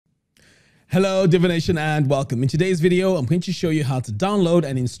Hello Divi Nation and welcome. In today's video, I'm going to show you how to download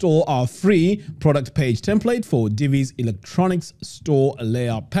and install our free product page template for Divi's electronics store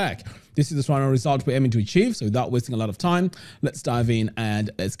layout pack. This is the final result we're aiming to achieve, so without wasting a lot of time, let's dive in and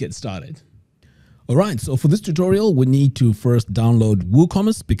let's get started. Alright, so for this tutorial, we need to first download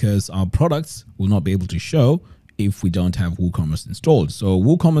WooCommerce because our products will not be able to show if we don't have WooCommerce installed. So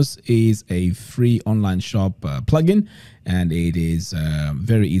WooCommerce is a free online shop plugin, and it is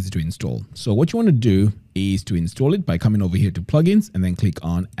very easy to install. So what you want to do is to install it by coming over here to plugins and then click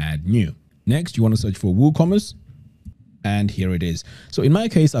on add new. Next, you want to search for WooCommerce, and here it is. So in my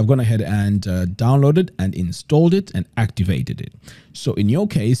case, I've gone ahead and downloaded and installed it and activated it. So in your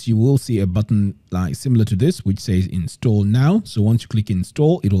case, you will see a button like similar to this, which says install now. So once you click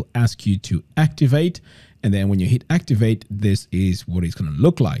install, it will ask you to activate. And then when you hit activate, this is what it's going to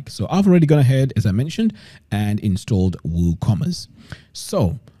look like. So I've already gone ahead, as I mentioned, and installed WooCommerce.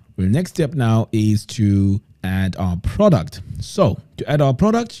 So the next step now is to add our product. So to add our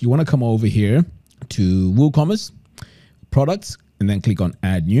product, you want to come over here to WooCommerce, products, and then click on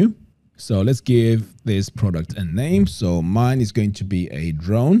add new. So let's give this product a name. So mine is going to be a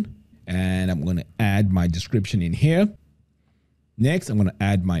drone, and I'm going to add my description in here. Next, I'm going to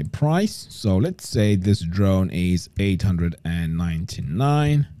add my price. So let's say this drone is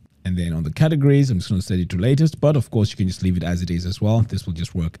 $899. And then on the categories, I'm just going to set it to latest, but of course you can just leave it as it is as well. This will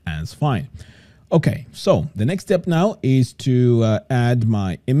just work as fine. Okay, so the next step now is to add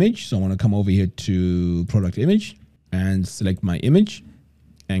my image. So I want to come over here to product image and select my image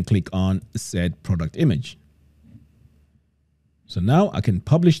and click on set product image. So now I can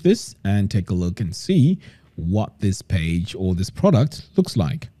publish this and take a look and see what this page or this product looks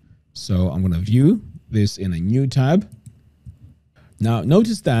like. So I'm going to view this in a new tab. Now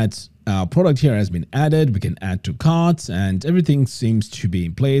notice that our product here has been added. We can add to carts and everything seems to be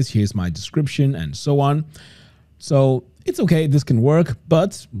in place. Here's my description and so on. So it's okay, this can work,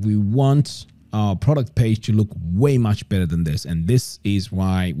 but we want our product page to look way much better than this. And this is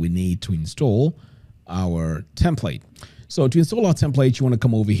why we need to install our template. So to install our template, you want to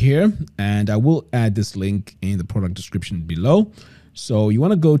come over here, and I will add this link in the product description below. So you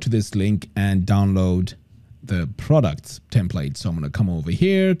want to go to this link and download the product template. So I'm going to come over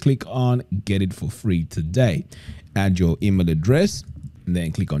here, click on get it for free today, add your email address, and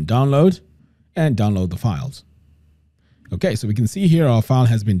then click on download and download the files. Okay, so we can see here our file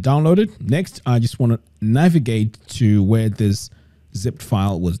has been downloaded. Next, I just want to navigate to where this zipped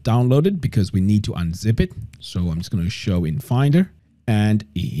file was downloaded because we need to unzip it. So I'm just going to show in Finder, and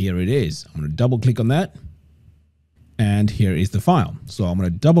here it is. I'm going to double click on that, and here is the file. So I'm going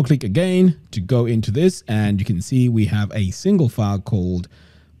to double click again to go into this, and you can see we have a single file called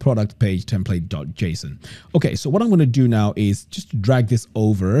product page template.json. Okay, so what I'm going to do now is just drag this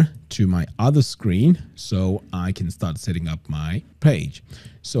over to my other screen so I can start setting up my page.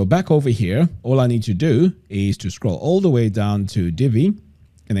 So back over here, all I need to do is to scroll all the way down to Divi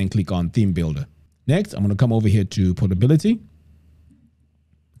and then click on theme builder. Next, I'm going to come over here to portability,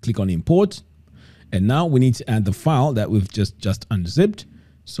 click on import, and now we need to add the file that we've just unzipped.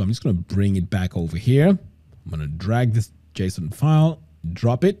 So I'm just going to bring it back over here. I'm going to drag this JSON file,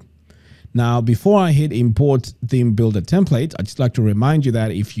 drop it. Now, before I hit import theme builder template, I'd just like to remind you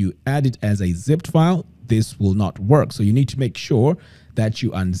that if you add it as a zipped file, this will not work. So you need to make sure that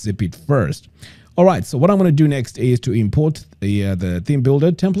you unzip it first. All right, so what I'm going to do next is to import the theme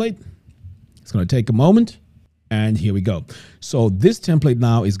builder template. It's going to take a moment, and here we go. So this template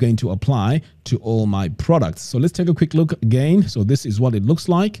now is going to apply to all my products. So let's take a quick look again. So this is what it looks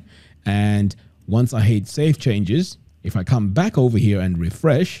like. And once I hit save changes, if I come back over here and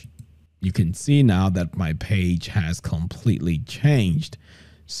refresh, you can see now that my page has completely changed.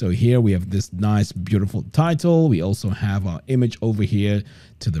 So here we have this nice, beautiful title. We also have our image over here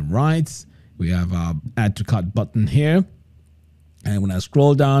to the right. We have our add to cart button here. And when I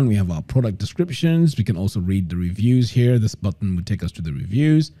scroll down, we have our product descriptions. We can also read the reviews here. This button would take us to the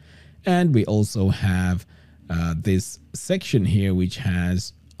reviews. And we also have this section here, which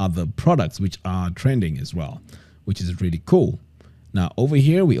has other products which are trending as well, which is really cool. Now over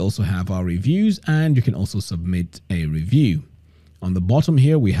here, we also have our reviews, and you can also submit a review. On the bottom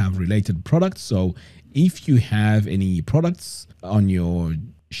here, we have related products. So if you have any products on your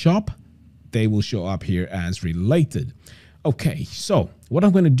shop, they will show up here as related. Okay, so what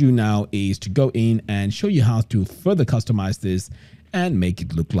I'm going to do now is to go in and show you how to further customize this and make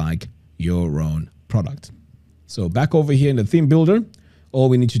it look like your own product. So back over here in the theme builder, all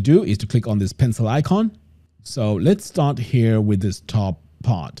we need to do is to click on this pencil icon. So let's start here with this top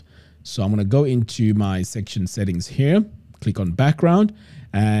part. So I'm going to go into my section settings here, click on background,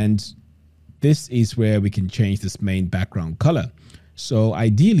 and this is where we can change this main background color. So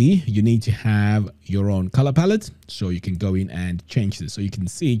ideally, you need to have your own color palette, so you can go in and change this. So you can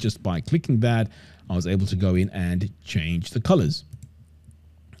see just by clicking that, I was able to go in and change the colors.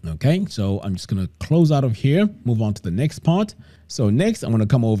 Okay, so I'm just going to close out of here, move on to the next part. So next, I'm going to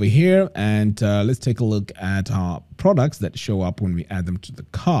come over here and let's take a look at our products that show up when we add them to the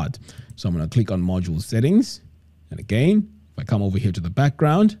cart. So I'm going to click on module settings. And again, if I come over here to the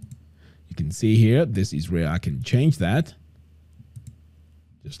background, you can see here, this is where I can change that.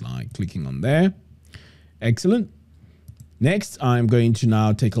 Just like clicking on there. Excellent. Next, I'm going to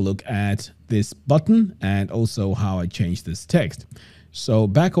now take a look at this button and also how I change this text. So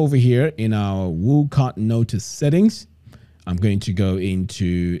back over here in our Woo Cart Notice settings, I'm going to go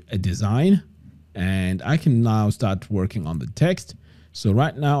into a design and I can now start working on the text. So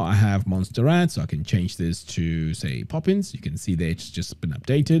right now I have Monsterrat, so I can change this to say Poppins. You can see there it's just been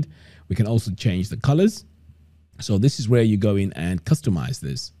updated. We can also change the colors. So this is where you go in and customize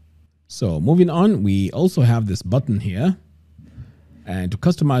this. So moving on, we also have this button here. And to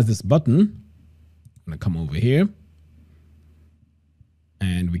customize this button, I'm going to come over here.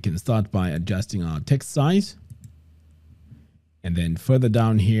 And we can start by adjusting our text size. And then further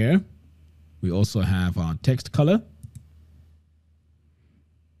down here, we also have our text color.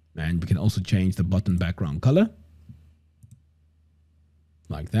 And we can also change the button background color.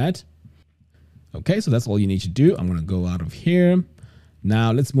 Like that. Okay, so that's all you need to do. I'm going to go out of here.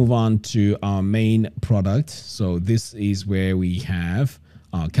 Now let's move on to our main product. So this is where we have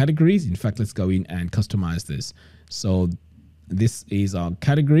our categories. In fact, let's go in and customize this. So this is our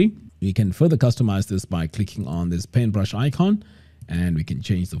category. We can further customize this by clicking on this paintbrush icon, and we can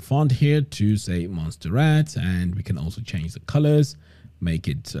change the font here to say Monsterrat, and we can also change the colors, make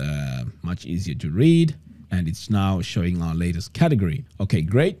it much easier to read. And it's now showing our latest category. Okay,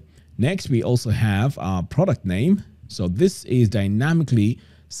 great. Next, we also have our product name. So this is dynamically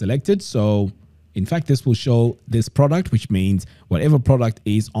selected. So in fact, this will show this product, which means whatever product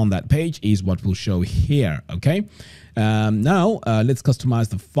is on that page is what will show here. Okay. Now let's customize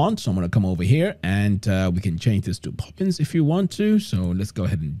the font. So I'm going to come over here and we can change this to Poppins if you want to. So let's go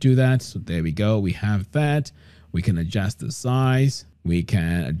ahead and do that. So there we go. We have that. We can adjust the size. We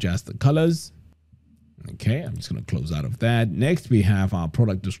can adjust the colors. Okay, I'm just going to close out of that. Next, we have our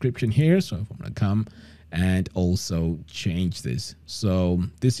product description here. So if I'm going to come and also change this. So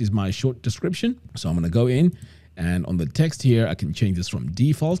this is my short description. So I'm going to go in and on the text here, I can change this from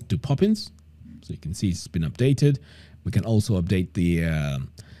default to Poppins. So you can see it's been updated. We can also update the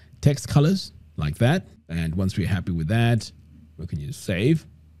text colors like that. And once we're happy with that, we can just save.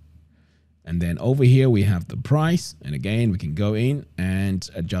 And then over here, we have the price. And again, we can go in and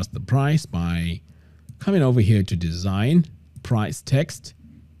adjust the price by coming over here to design, price text,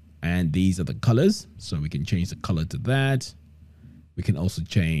 and these are the colors. So we can change the color to that. We can also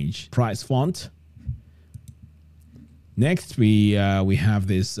change price font. Next, we have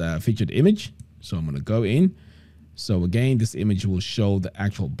this featured image. So I'm going to go in. So again, this image will show the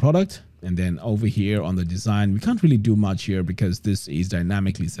actual product. And then over here on the design, we can't really do much here because this is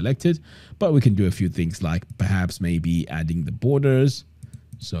dynamically selected, but we can do a few things like perhaps maybe adding the borders.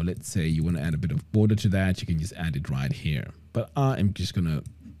 So let's say you want to add a bit of border to that. You can just add it right here, but I'm just going to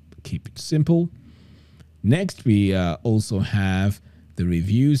keep it simple. Next, we also have the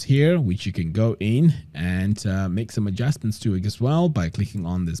reviews here, which you can go in and make some adjustments to it as well by clicking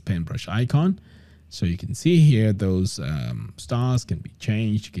on this paintbrush icon. So you can see here, those stars can be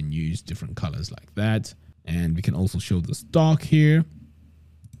changed. You can use different colors like that. And we can also show the stock here.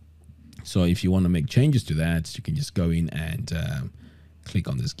 So if you want to make changes to that, you can just go in and click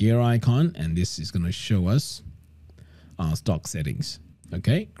on this gear icon. And this is going to show us our stock settings.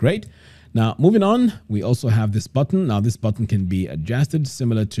 Okay, great. Now, moving on, we also have this button. Now, this button can be adjusted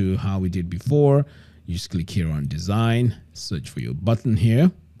similar to how we did before. You just click here on design, search for your button here,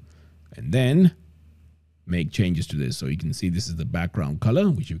 and then make changes to this. So you can see this is the background color,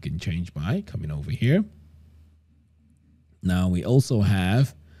 which you can change by coming over here. Now, we also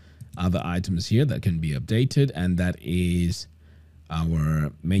have other items here that can be updated, and that is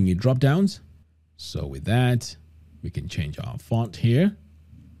our menu drop downs. So with that, we can change our font here.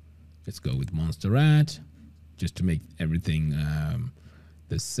 Let's go with Monsterrat just to make everything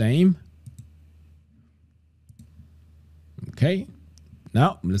the same. Okay,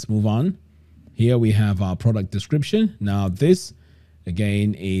 now let's move on. Here we have our product description. Now this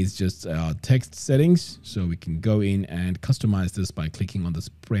again is just our text settings. So we can go in and customize this by clicking on this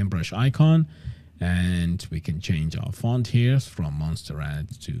paintbrush icon, and we can change our font here from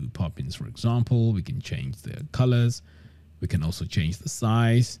Monsterrat to Poppins, for example. We can change the colors. We can also change the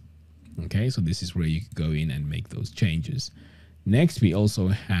size. Okay, so this is where you can go in and make those changes. Next, we also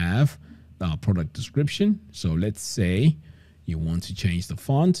have our product description. So let's say you want to change the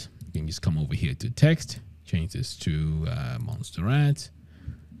font. You can just come over here to text, change this to Montserrat.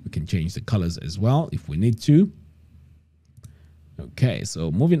 We can change the colors as well if we need to. Okay,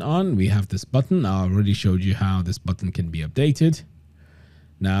 so moving on, we have this button. I already showed you how this button can be updated.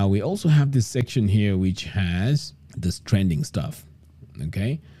 Now we also have this section here which has this trending stuff.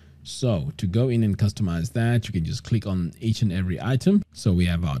 Okay, so to go in and customize that, you can just click on each and every item. So we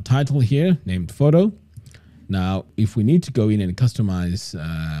have our title here named photo. Now, if we need to go in and customize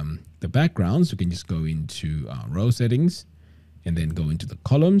the backgrounds, we can just go into our row settings and then go into the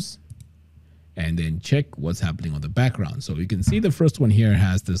columns and then check what's happening on the background. So you can see the first one here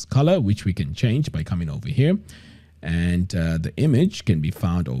has this color, which we can change by coming over here. And the image can be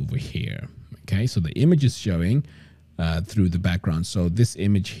found over here. Okay, so the image is showing through the background. So this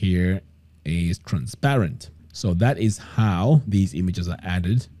image here is transparent. So that is how these images are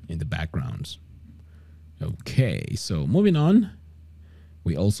added in the backgrounds. Okay, so moving on,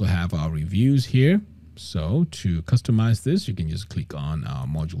 we also have our reviews here. So to customize this, you can just click on our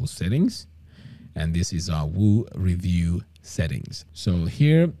module settings. And this is our Woo review settings. So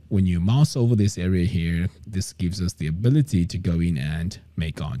here, when you mouse over this area here, this gives us the ability to go in and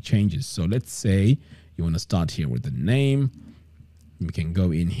make our changes. So let's say you want to start here with the name. We can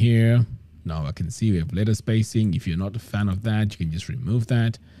go in here. Now I can see we have letter spacing. If you're not a fan of that, you can just remove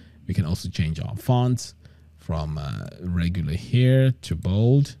that. We can also change our font from regular here to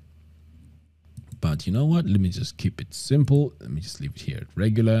bold. But you know what? Let me just keep it simple. Let me just leave it here at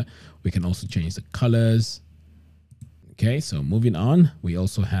regular. We can also change the colors. Okay, so moving on, we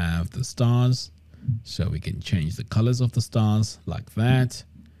also have the stars. So we can change the colors of the stars like that.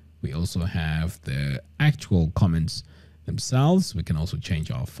 We also have the actual comments themselves. We can also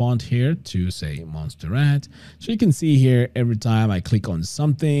change our font here to say Montserrat. So you can see here, every time I click on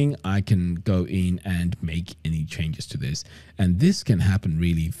something, I can go in and make any changes to this. And this can happen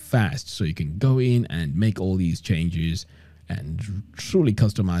really fast. So you can go in and make all these changes and truly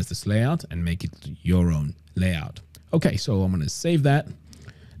customize this layout and make it your own layout. Okay, so I'm going to save that.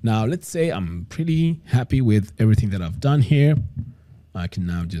 Now, let's say I'm pretty happy with everything that I've done here. I can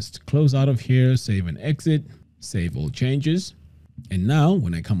now just close out of here, save and exit. Save all changes. And now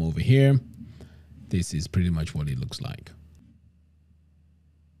when I come over here, this is pretty much what it looks like.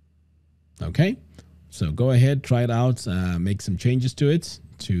 Okay, so go ahead, try it out, make some changes to it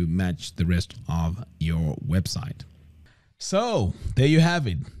to match the rest of your website. So there you have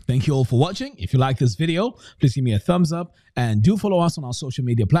it. Thank you all for watching. If you like this video, please give me a thumbs up and do follow us on our social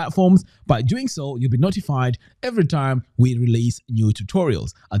media platforms. By doing so, you'll be notified every time we release new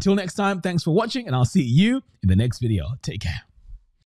tutorials. Until next time, thanks for watching and I'll see you in the next video. Take care.